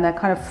down, they're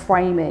kind of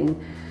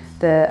framing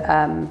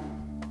the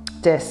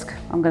disc.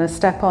 I'm going to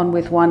step on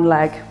with one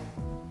leg.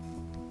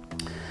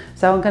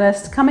 So I'm going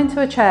to come into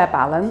a chair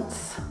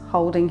balance,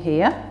 holding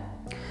here.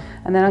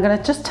 And then I'm going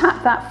to just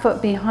tap that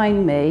foot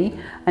behind me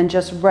and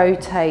just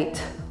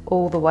rotate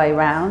all the way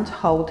around,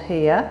 hold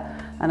here,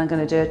 and I'm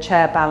going to do a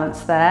chair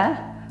balance there,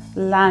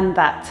 land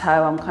that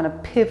toe, I'm kind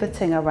of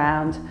pivoting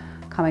around,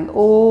 coming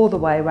all the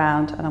way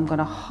around, and I'm going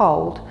to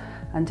hold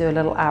and do a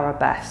little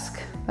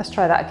arabesque. Let's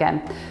try that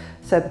again.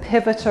 So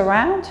pivot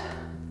around,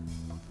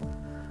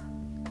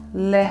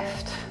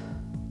 lift,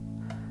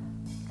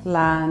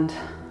 land,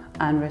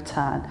 and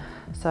return.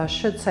 So I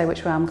should say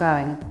which way I'm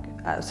going.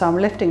 So I'm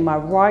lifting my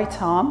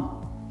right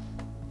arm,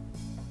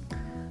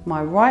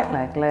 my right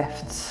leg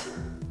lifts,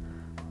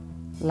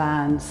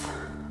 lands,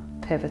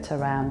 pivot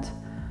around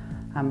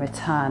and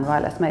return.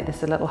 Right, let's make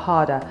this a little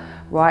harder.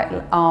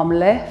 Right arm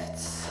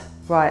lifts,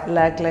 right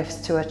leg lifts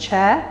to a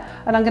chair,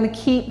 and I'm going to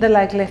keep the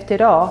leg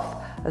lifted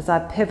off as I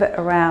pivot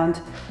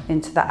around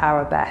into the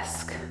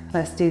arabesque.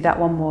 Let's do that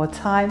one more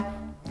time.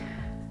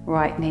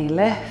 Right knee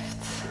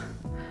lifts.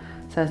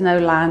 So there's no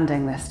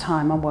landing this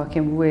time. I'm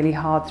working really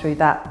hard through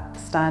that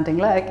standing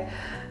leg,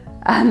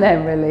 and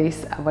then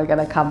release, and we're going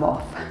to come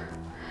off.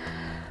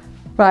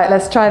 Right,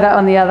 let's try that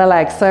on the other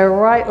leg. So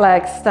right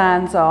leg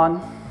stands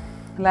on,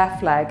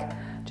 left leg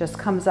just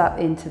comes up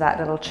into that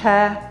little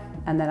chair,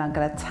 and then I'm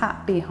going to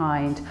tap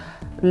behind,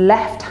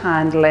 left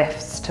hand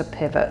lifts to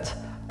pivot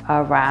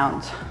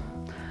around.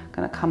 I'm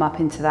going to come up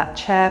into that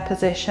chair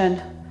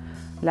position,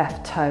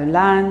 left toe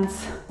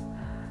lands,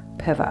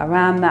 pivot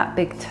around that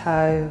big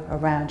toe,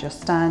 around your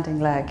standing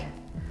leg.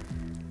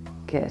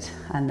 Good,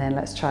 and then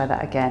let's try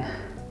that again.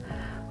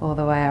 All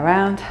the way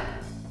around,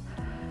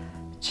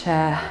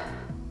 chair,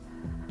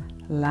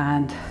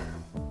 land,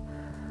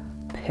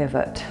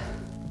 pivot,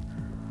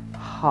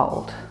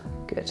 hold.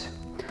 Good.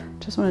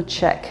 Just want to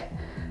check.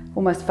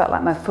 Almost felt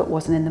like my foot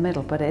wasn't in the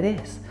middle, but it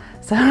is.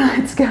 So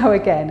let's go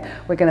again.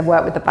 We're going to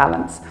work with the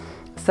balance.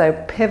 So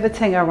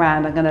pivoting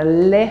around, I'm going to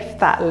lift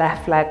that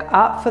left leg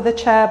up for the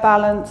chair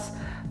balance,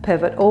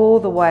 pivot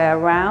all the way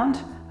around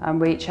and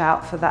reach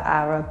out for the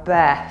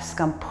arabesque.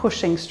 I'm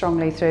pushing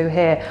strongly through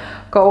here.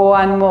 Got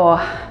one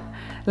more.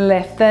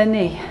 Lift the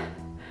knee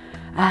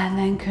and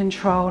then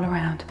control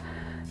around.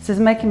 This is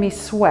making me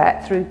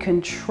sweat through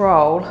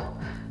control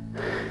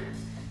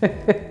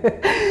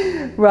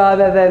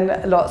rather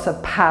than lots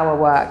of power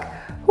work.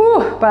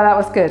 Whew, but that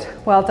was good.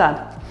 Well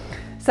done.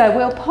 So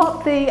we'll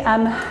pop the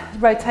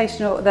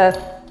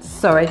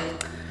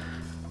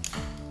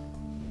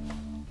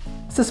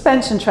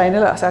suspension trainer,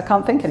 look, so I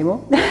can't think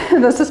anymore.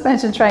 The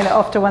suspension trainer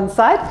off to one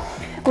side.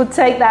 We'll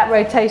take that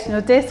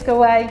rotational disc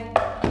away,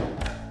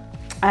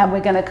 and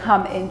we're going to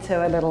come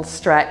into a little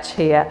stretch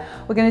here.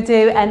 We're going to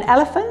do an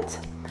elephant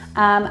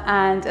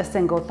and a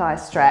single thigh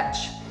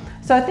stretch.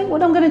 So I think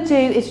what I'm going to do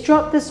is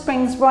drop the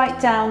springs right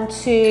down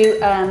to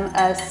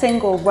a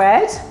single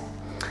red,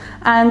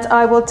 and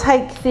I will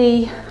take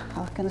the,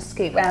 I'm going to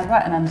scoot round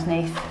right and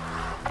underneath,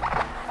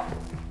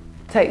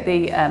 take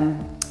the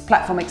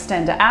platform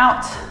extender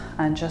out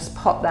and just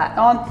pop that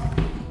on,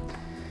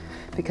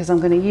 because I'm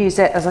going to use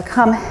it as I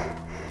come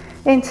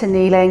into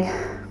kneeling,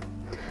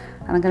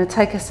 and I'm going to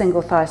take a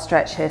single thigh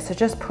stretch here. So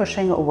just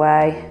pushing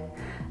away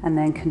and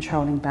then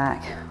controlling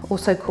back.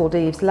 Also called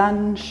Eve's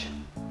lunge.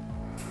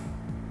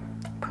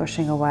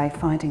 Pushing away,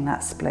 finding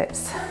that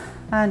splits,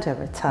 and a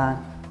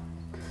return.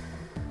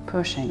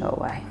 Pushing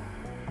away.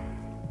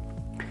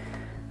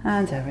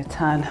 And a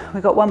return.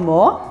 We've got one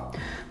more.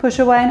 Push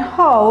away and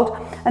hold,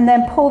 and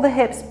then pull the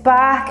hips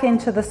back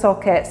into the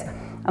sockets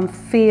and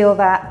feel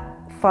that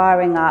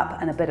firing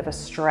up and a bit of a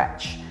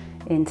stretch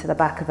into the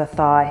back of the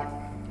thigh,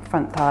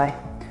 front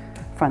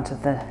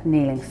of the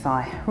kneeling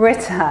thigh.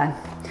 Return.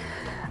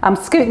 I'm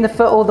scooting the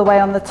foot all the way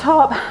on the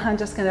top. I'm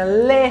just going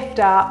to lift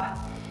up,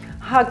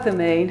 hug the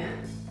moon,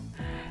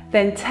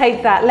 then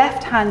take that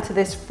left hand to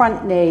this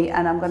front knee,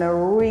 and I'm going to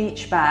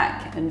reach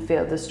back and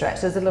feel the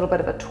stretch. There's a little bit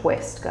of a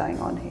twist going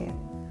on here.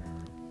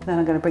 Then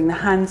I'm going to bring the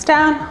hands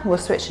down. We'll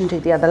switch and do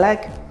the other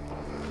leg.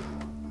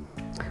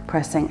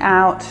 Pressing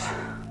out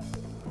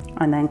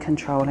and then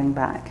controlling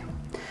back.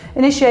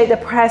 Initiate the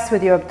press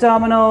with your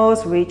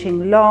abdominals,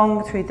 reaching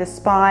long through the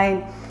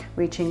spine,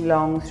 reaching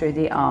long through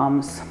the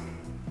arms.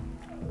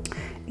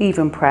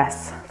 Even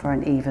press for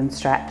an even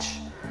stretch.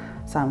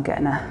 So I'm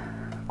getting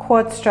a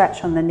quad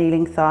stretch on the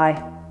kneeling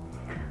thigh,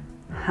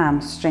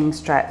 hamstring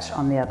stretch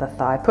on the other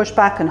thigh. Push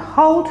back and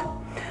hold.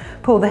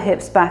 Pull the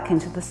hips back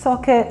into the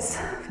sockets.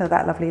 Feel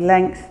that lovely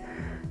length.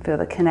 Feel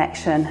the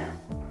connection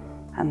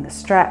and the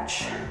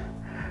stretch.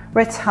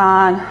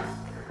 Return.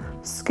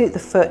 Scoot the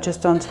foot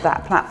just onto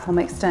that platform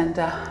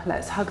extender.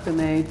 Let's hug the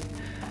moon,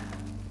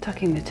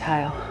 tucking the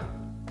tail.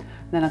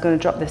 Then I'm going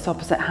to drop this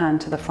opposite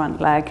hand to the front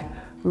leg,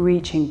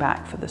 reaching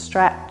back for the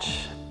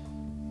stretch.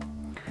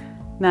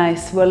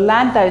 Nice. We'll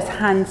land those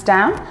hands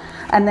down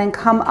and then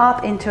come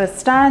up into a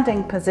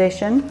standing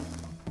position.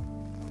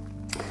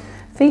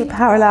 Feet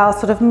parallel,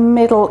 sort of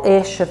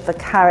middle-ish of the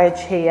carriage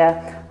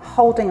here,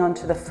 holding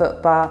onto the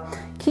foot bar.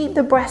 Keep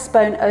the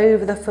breastbone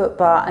over the foot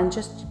bar and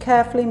just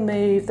carefully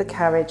move the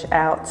carriage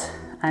out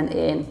and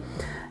in.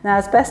 Now,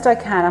 as best I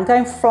can, I'm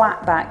going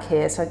flat back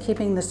here, so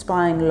keeping the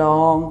spine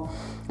long,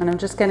 and I'm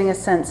just getting a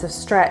sense of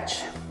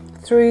stretch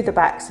through the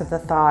backs of the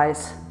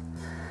thighs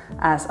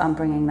as I'm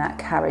bringing that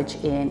carriage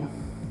in.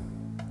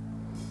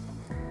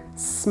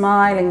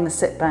 Smiling the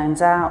sit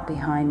bones out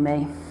behind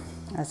me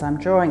as I'm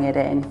drawing it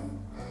in.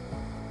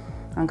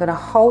 I'm going to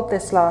hold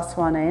this last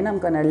one in. I'm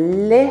going to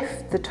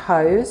lift the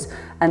toes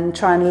and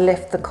try and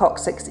lift the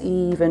coccyx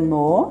even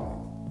more.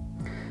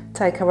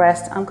 Take a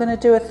rest. I'm going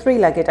to do a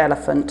three-legged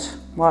elephant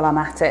while I'm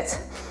at it.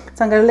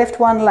 So I'm going to lift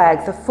one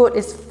leg. The foot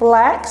is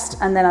flexed,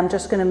 and then I'm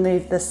just going to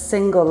move the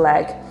single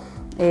leg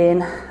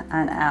in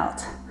and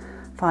out,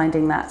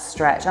 finding that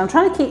stretch. I'm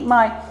trying to keep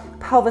my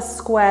pelvis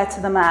square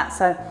to the mat.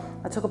 So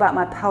I talk about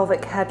my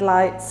pelvic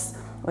headlights,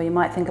 or you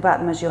might think about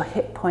them as your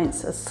hip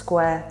points as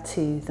square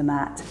to the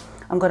mat.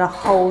 I'm going to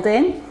hold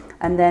in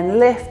and then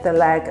lift the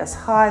leg as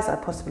high as I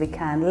possibly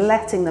can,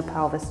 letting the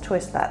pelvis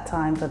twist that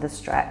time for the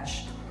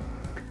stretch.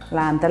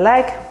 Land the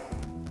leg.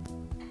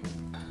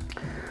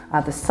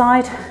 Other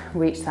side,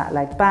 reach that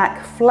leg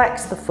back,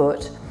 flex the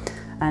foot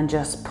and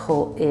just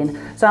pull in.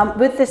 So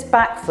with this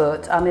back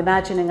foot, I'm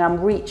imagining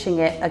I'm reaching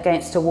it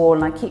against a wall,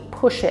 and I keep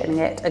pushing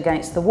it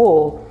against the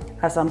wall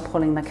as I'm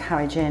pulling the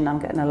carriage in. I'm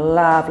getting a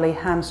lovely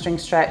hamstring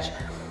stretch,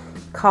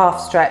 calf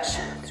stretch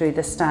through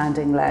the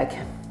standing leg.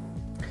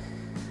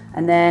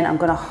 And then I'm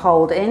going to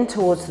hold in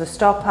towards the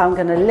stopper. I'm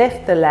going to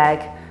lift the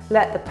leg,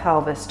 let the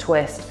pelvis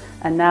twist,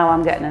 and now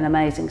I'm getting an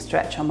amazing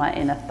stretch on my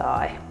inner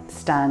thigh,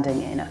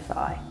 standing inner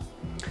thigh.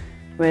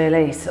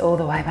 Release all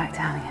the way back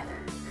down again.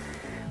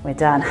 We're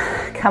done.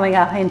 Coming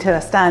up into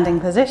a standing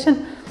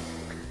position.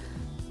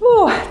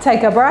 Ooh,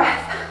 take a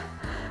breath.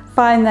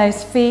 Find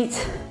those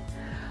feet.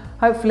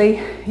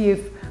 Hopefully you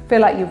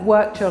feel like you've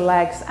worked your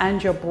legs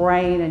and your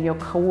brain and your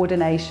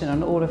coordination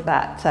on all of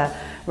that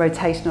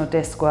rotational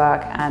disc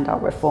work and our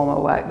reformer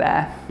work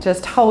there.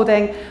 Just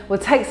holding. We'll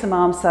take some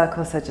arm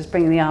circles, so just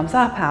bring the arms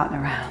up, out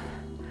and around.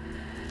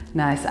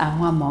 Nice, and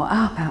one more,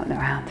 up, out and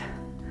around.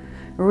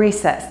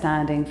 Reset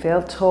standing,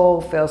 feel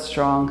tall, feel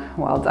strong,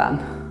 well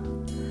done.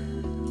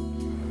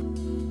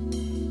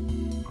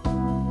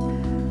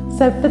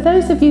 So for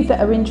those of you that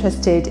are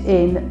interested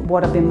in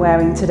what I've been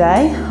wearing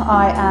today,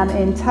 I am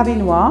in tabby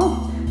noir.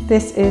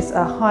 This is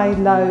a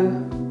high-low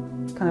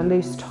kind of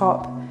loose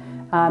top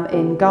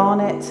in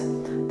garnet.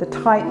 The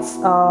tights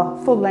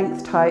are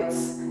full-length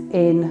tights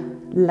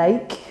in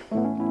lake.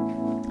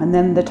 And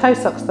then the toe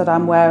socks that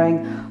I'm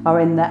wearing are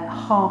in that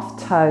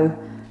half-toe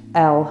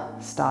L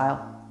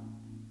style.